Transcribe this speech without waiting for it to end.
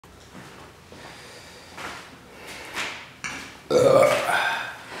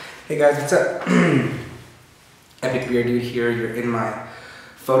Hey guys, what's up? Epic Beer Dude here. You're in my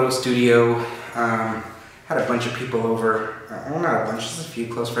photo studio. Had a bunch of people over, well not a bunch, just a few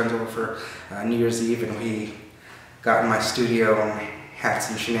close friends over for New Year's Eve, and we got in my studio and had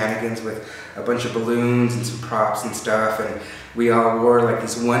some shenanigans with a bunch of balloons and some props and stuff, and we all wore like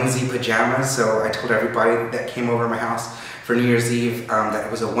these onesie pajamas. So I told everybody that came over to my house for New Year's Eve that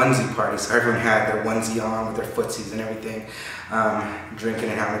it was a onesie party, so everyone had their onesie on with their footsies and everything, drinking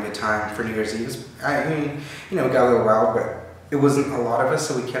and having a good time for New Year's Eve. I mean, you know, it got a little wild, but it wasn't a lot of us,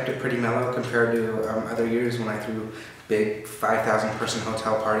 so we kept it pretty mellow compared to other years when I threw big 5,000 person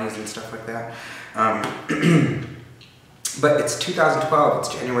hotel parties and stuff like that. But it's 2012, it's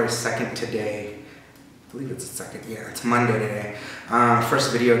January 2nd today. I believe it's the 2nd, yeah, it's Monday today.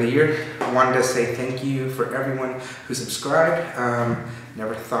 First video of the year. I wanted to say thank you for everyone who subscribed.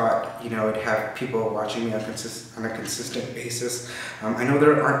 Never thought, you know, I'd have people watching me on a consistent basis. I know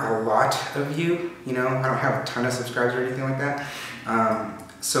there aren't a lot of you, you know, I don't have a ton of subscribers or anything like that.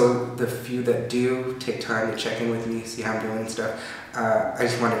 So the few that do take time to check in with me, see how I'm doing and stuff, I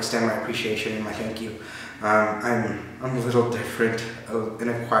just want to extend my appreciation and my thank you. I'm a little different, an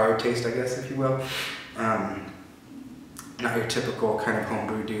acquired taste, I guess, if you will. Not your typical kind of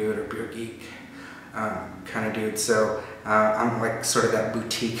homebrew dude or beer geek kind of dude. So I'm like sort of that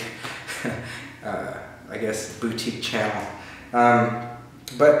boutique, I guess, boutique channel.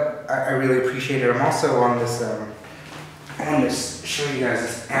 But I really appreciate it. I'm also on this, I want to show you guys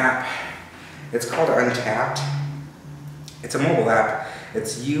this app. It's called Untapped. It's a mobile app.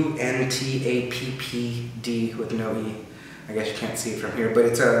 It's UNTAPPD with no E. I guess you can't see it from here, but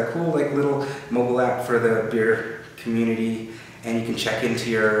it's a cool like little mobile app for the beer community, and you can check into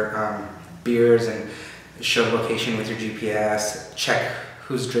your beers and show location with your GPS, check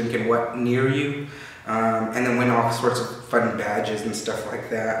who's drinking what near you, and then win all sorts of fun badges and stuff like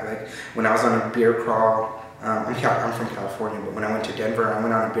that. Like when I was on a beer crawl, I'm from California, but when I went to Denver, I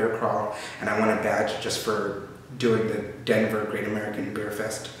went on a beer crawl and I won a badge just for doing the Denver Great American Beer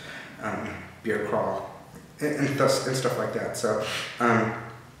Fest beer crawl and stuff like that. So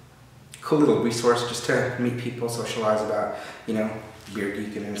cool little resource just to meet people, socialize about, you know, beer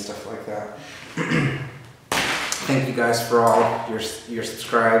geeking and stuff like that. Thank you guys for all your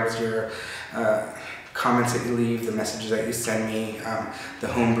subscribes, your comments that you leave, the messages that you send me, the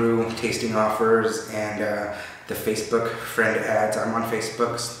homebrew tasting offers, and the Facebook friend ads. I'm on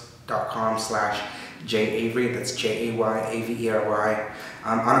facebook.com/JAvery, that's JAYAVERY.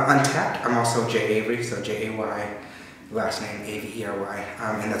 On Untapped, I'm also J Avery, so JAY, last name AVERY,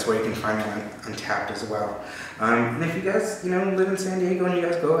 and that's where you can find me on Untapped as well. And if you guys, you know, live in San Diego and you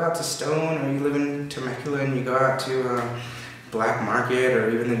guys go out to Stone, or you live in Temecula and you go out to Black Market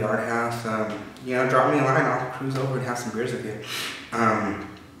or even the Yard House, you know, drop me a line. I'll cruise over and have some beers with you. I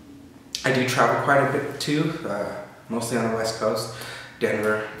do travel quite a bit too, mostly on the West Coast: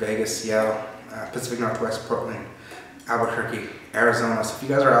 Denver, Vegas, Seattle, Pacific Northwest, Portland, Albuquerque, Arizona. So if you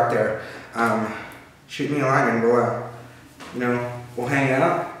guys are out there, shoot me a line and we'll, you know, we'll hang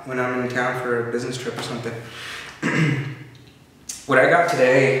out when I'm in town for a business trip or something. What I got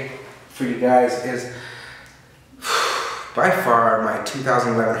today for you guys is by far my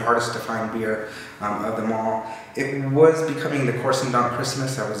 2011 hardest to find beer of them all. It was becoming the Corson Dunk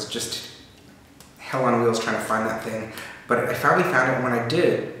Christmas. I was just hell on wheels trying to find that thing, but I finally found it, and when I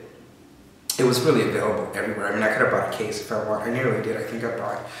did, it was really available everywhere. I mean, I could have bought a case if I wanted. I nearly did. I think I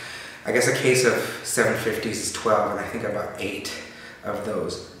bought, I guess a case of 750s is 12, and I think I bought 8 of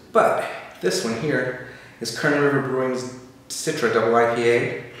those. But this one here is Kern River Brewing's Citra double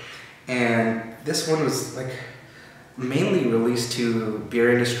IPA, and this one was like mainly released to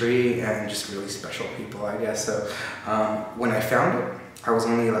beer industry and just really special people, I guess. So when I found it, I was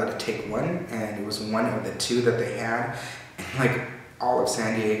only allowed to take one, and it was one of the 2 that they had, and like all of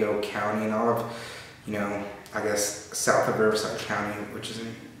San Diego County and all of, you know, I guess south of Riverside County, which is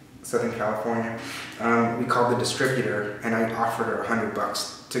in Southern California, we called the distributor, and I offered her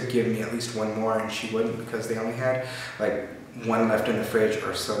 $100 to give me at least one more, and she wouldn't, because they only had like one left in the fridge,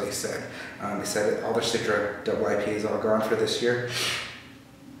 or so they said. They said that all their Citra double IPA is all gone for this year.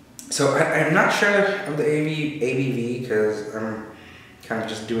 So I'm not sure of the ABV, because I'm kind of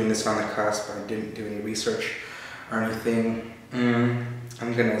just doing this on the cusp. I didn't do any research or anything.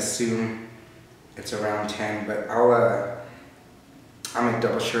 I'm gonna assume it's around 10, but I'll make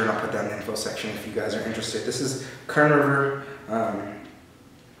double sure, and I'll put that in the info section if you guys are interested. This is Kern River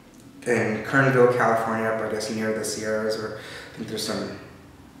in Kernville, California, up I guess near the Sierras, or I think there's some,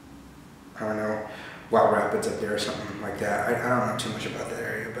 I don't know, Wild Rapids up there or something like that. I don't know too much about that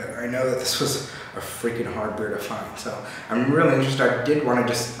area, but I know that this was a freaking hard beer to find. So I'm really interested. I did want to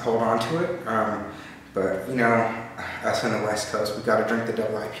just hold on to it, but you know, us on the West Coast, we got to drink the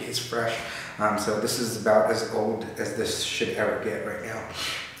double IPAs fresh. So this is about as old as this should ever get right now.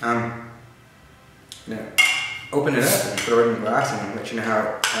 You know, open it up and throw it in the glass and let you know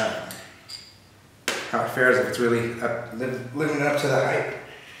how it fares, if it's really living up to the hype.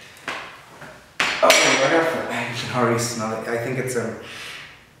 Oh, right off the bat, you can already smell it. I think it's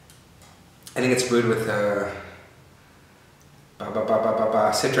brewed with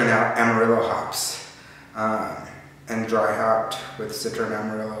Citra and Amarillo hops, and dry hopped with Citra and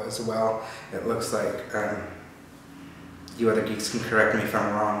Amarillo as well. It looks like, you other geeks can correct me if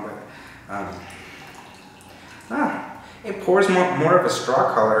I'm wrong, but it pours more of a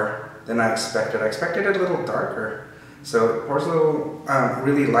straw color than I expected. I expected it a little darker, so it pours a little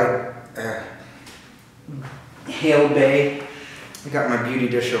really light Hail Bay. I got my beauty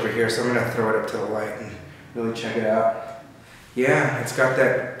dish over here, so I'm gonna throw it up to the light and really check it out. Yeah, it's got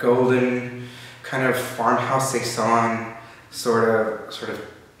that golden kind of farmhouse saison sort of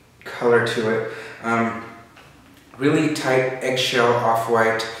color to it. Really tight eggshell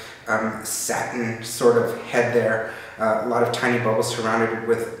off-white satin sort of head there. A lot of tiny bubbles surrounded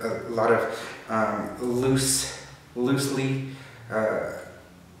with a lot of loosely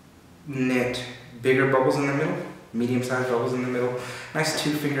knit bigger bubbles in the middle, medium-sized bubbles in the middle. Nice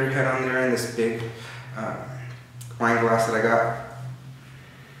two-finger head on there in this big wine glass that I got.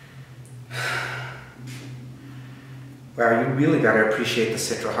 Wow, you really gotta appreciate the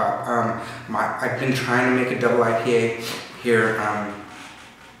Citra hop. I've been trying to make a double IPA here,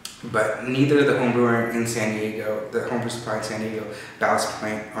 but neither the homebrewer in San Diego, the homebrew supply in San Diego, Ballast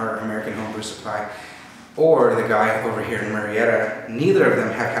Point, or American Homebrew Supply, or the guy over here in Marietta, neither of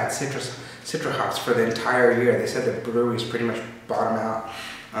them have had Citra hops for the entire year. They said the breweries pretty much bought them out,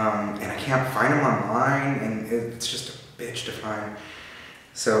 and I can't find them online, and it's just a bitch to find.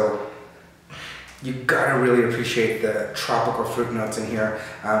 So you gotta really appreciate the tropical fruit notes in here.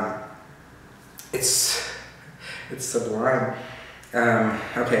 It's sublime.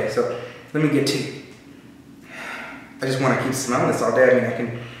 Okay, so let me get to. I just want to keep smelling this all day. I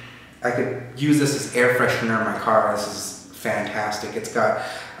mean, I could use this as air freshener in my car. This is fantastic. It's got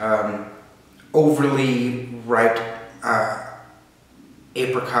overly ripe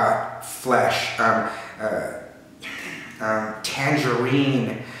apricot flesh,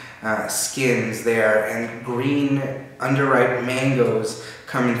 tangerine skins there, and green underripe mangoes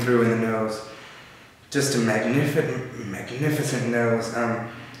coming through in the nose. Just a magnificent nose.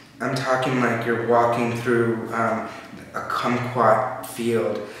 I'm talking like you're walking through a kumquat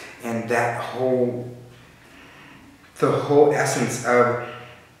field, and the whole essence of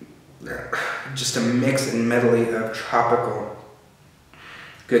just a mix and medley of tropical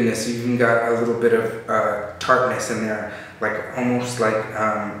goodness. You even got a little bit of tartness in there, like almost like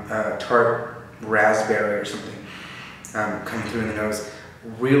tart raspberry or something coming through in the nose.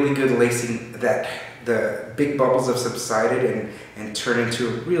 Really good lacing. That the big bubbles have subsided and turned into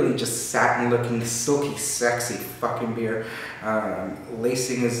a really just satin-looking, silky, sexy fucking beer.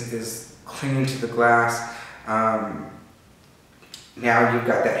 Lacing is clinging to the glass. Now you've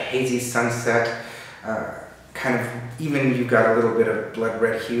got that hazy sunset, kind of, even you've got a little bit of blood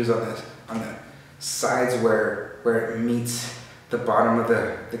red hues on the sides where it meets the bottom of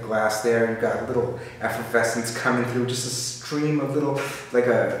the glass there. You've got a little effervescence coming through, just a stream of little, like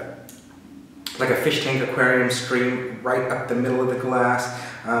a fish tank aquarium stream right up the middle of the glass,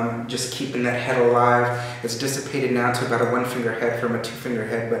 just keeping that head alive. It's dissipated now to about a one-finger head from a two-finger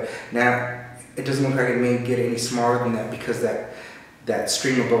head, but now it doesn't look like it may get any smaller than that, because that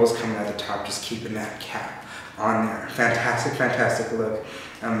stream of bubbles coming out the top, just keeping that cap on there. Fantastic, fantastic look.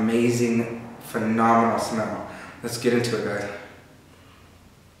 Amazing, phenomenal smell. Let's get into it, guys.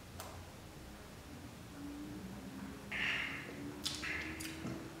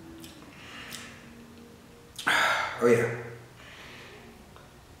 Oh yeah.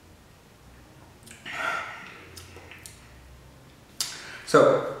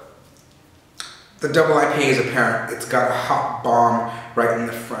 So the double IPA is apparent. It's got a hop bomb right in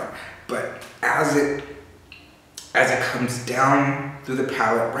the front, but as it comes down through the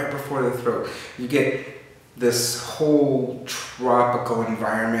palate, right before the throat, you get this whole tropical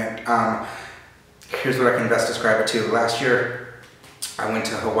environment. Here's what I can best describe it to. Last year, I went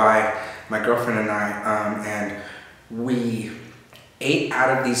to Hawaii, my girlfriend and I, and we ate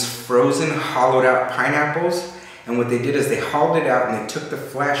out of these frozen, hollowed out pineapples, and what they did is they hollowed it out and they took the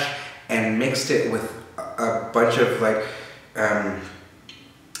flesh and mixed it with a bunch of like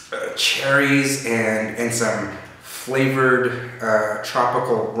cherries and some flavored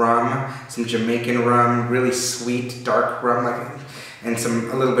tropical rum, some Jamaican rum, really sweet dark rum, and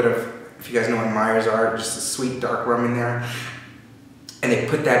a little bit of, if you guys know what Myers are, just a sweet dark rum in there. And they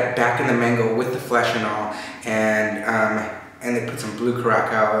put that back in the mango with the flesh and all, and they put some blue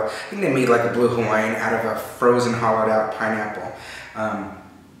Curacao. I think they made like a blue Hawaiian out of a frozen hollowed out pineapple.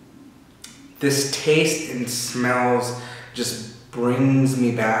 This taste and smells just brings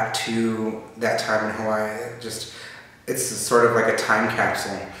me back to that time in Hawaii. It's sort of like a time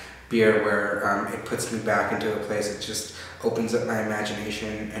capsule beer where it puts me back into a place. It just opens up my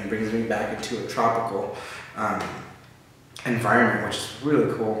imagination and brings me back into a tropical environment, which is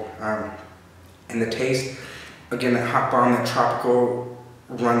really cool. And the taste, again, that hot bomb, that tropical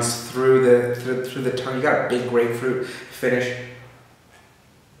runs through the tongue. You got a big grapefruit finish.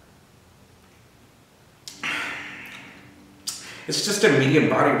 It's just a medium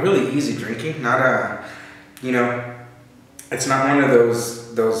body, really easy drinking. Not a, it's not one of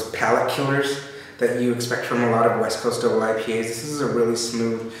those palate killers that you expect from a lot of West Coast double IPAs. This is a really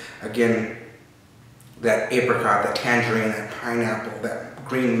smooth, again, that apricot, that tangerine, that pineapple, that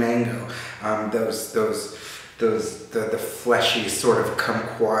green mango, the fleshy sort of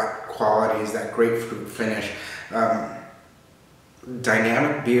kumquat qualities, that grapefruit finish.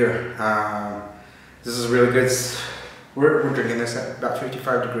 Dynamic beer. This is really good. We're drinking this at about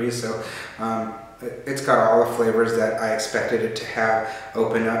 55 degrees, so it's got all the flavors that I expected it to have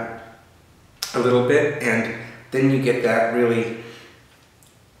open up a little bit, and then you get that really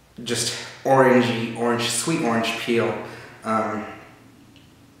just sweet orange peel on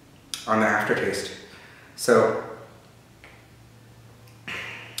the aftertaste. So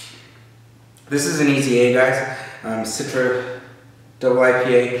this is an easy A, guys. Citra double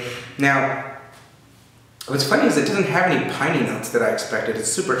IPA. Now, what's funny is it doesn't have any piney notes that I expected.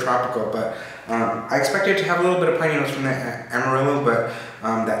 It's super tropical, but I expected it to have a little bit of piney notes from the Amarillo, but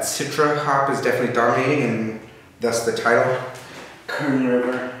that Citra hop is definitely dominating, and thus the title, Kern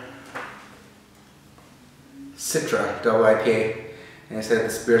River Citra double IPA. And I said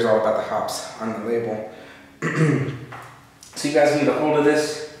this beer is all about the hops on the label. So you guys need a hold of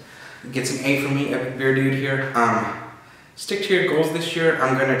this. Get an A from me, Epic Beer Dude here. Stick to your goals this year.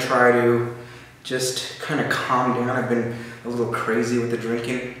 I'm gonna try to just kind of calm down. I've been a little crazy with the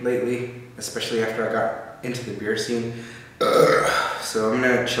drinking lately, especially after I got into the beer scene. So I'm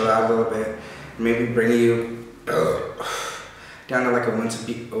gonna chill out a little bit, maybe bring you down to like a once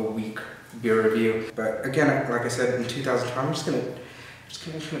a week beer review. But again, like I said, in 2012, I'm just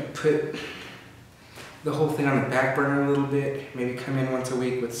gonna put the whole thing on the back burner a little bit. Maybe come in once a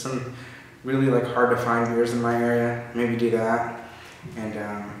week with some really like hard to find beers in my area. Maybe do that,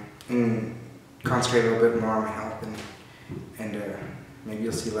 and concentrate a little bit more on my health, and maybe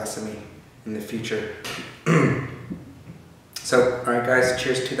you'll see less of me in the future. So, alright guys,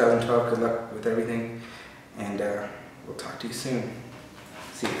 cheers 2012, good luck with everything, and we'll talk to you soon.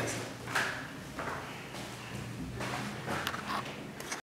 See you guys.